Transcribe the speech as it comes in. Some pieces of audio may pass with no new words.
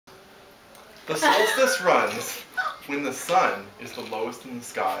The solstice runs when the sun is the lowest in the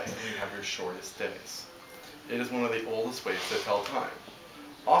sky and you have your shortest days. It is one of the oldest ways to tell time.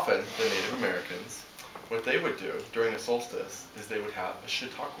 Often, the Native Americans, what they would do during a solstice is they would have a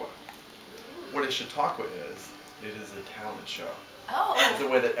Chautauqua. What a Chautauqua is, it is a talent show. Oh. It's a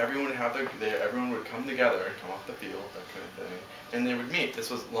way that everyone would have everyone would come together and come off the field, that kind of thing, and they would meet. This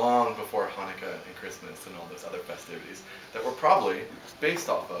was long before Hanukkah and Christmas and all those other festivities that were probably based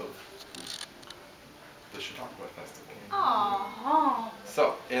off of the Chautauqua Festival. Aww.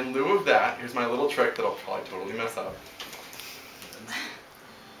 So, in lieu of that, here's my little trick that I'll probably totally mess up.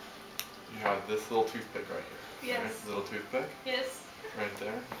 You have this little toothpick right here. Yes. Right? Little toothpick. Yes. Right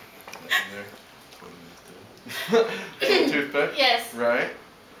there. Right in there. Little toothpick. Yes. Right.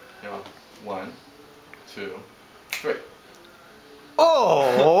 Now, 1, 2, 3. Oh!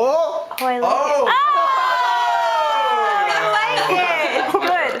 Oh, I like Oh! it. I like it.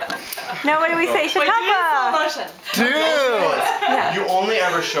 Good. Now what do we say? Chautauqua. Dude! Yeah. You only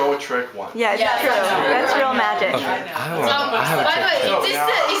ever show a trick once. Yeah, it's Yeah, true. that's That's real magic. Okay, I have a By the way, trick.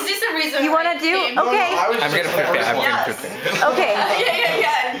 is this the reason? You want to do? Okay. I was I'm just gonna prepare. I'm like, gonna prepare. Okay.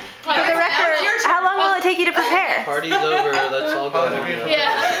 Yeah. For the record, how long will it take you to prepare? Party's over, let's all go.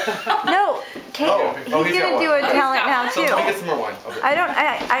 Yeah. No, Kate, Oh, he's he's got gonna do a one. talent now So let me get too. some more wine. Okay.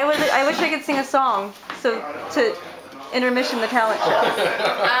 I wish I could sing a song, so to intermission the talent show.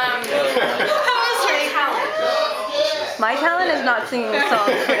 How is your talent? My talent is not singing a song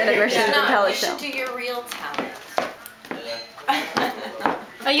for intermission of the No, talent you show. should do your real talent.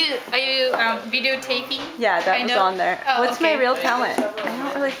 Are you videotaping? Yeah, that was on there. Oh, What's my okay. real talent? I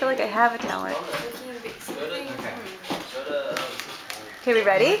don't really feel like I have a talent. Okay, we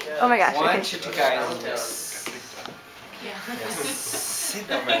ready? Oh my gosh. Why Okay. don't you guys just sit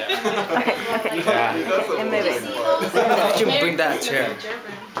over there? Okay. Yeah. And move it. You can bring that chair.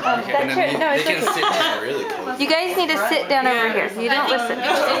 That chair, no, They it's can okay. sit down really close. You guys need to sit down over here. You don't listen.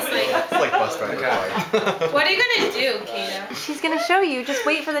 It's like bus driver vibe. What are you gonna do, Kato? She's gonna show you. Just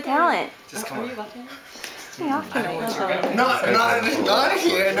wait for the talent. Just come on. Stay off tonight. That's all. Not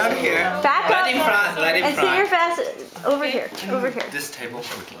here, not here. Back Right in up front, right in and sit your front. fast over here. Over here. This table.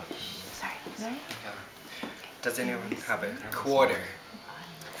 Sorry. Does anyone have a quarter?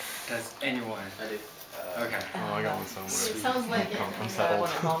 Does anyone? Okay. Oh, I got one somewhere. Sounds like it. I'm settled.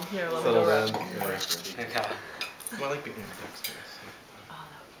 Settled in. Yeah. Okay. Well, I like being dexterous.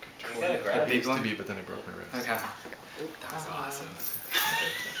 Cool. A It big used to one? be, but then I broke my wrist. Okay. That was awesome.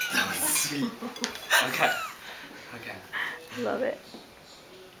 That was sweet. Okay. Okay. Love it.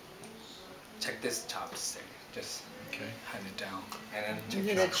 Check this chopstick. Just Okay. hand it down. And then You check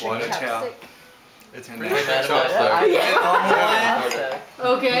need a this quarter trick tail. chopstick. It's And pretty then- much chopstick.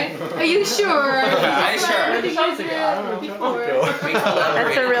 Okay. Are you sure? I'm sure.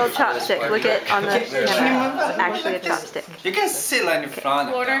 That's a real chopstick. Look at on the camera. It's actually a chopstick. You can sit like in front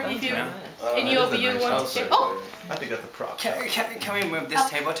of Quarter, them, if you- know? And you want to take? Oh, I think that's a prop. Can we move this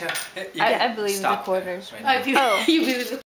table too? You I can believe stop the quarters. right now. you Oh. you believe the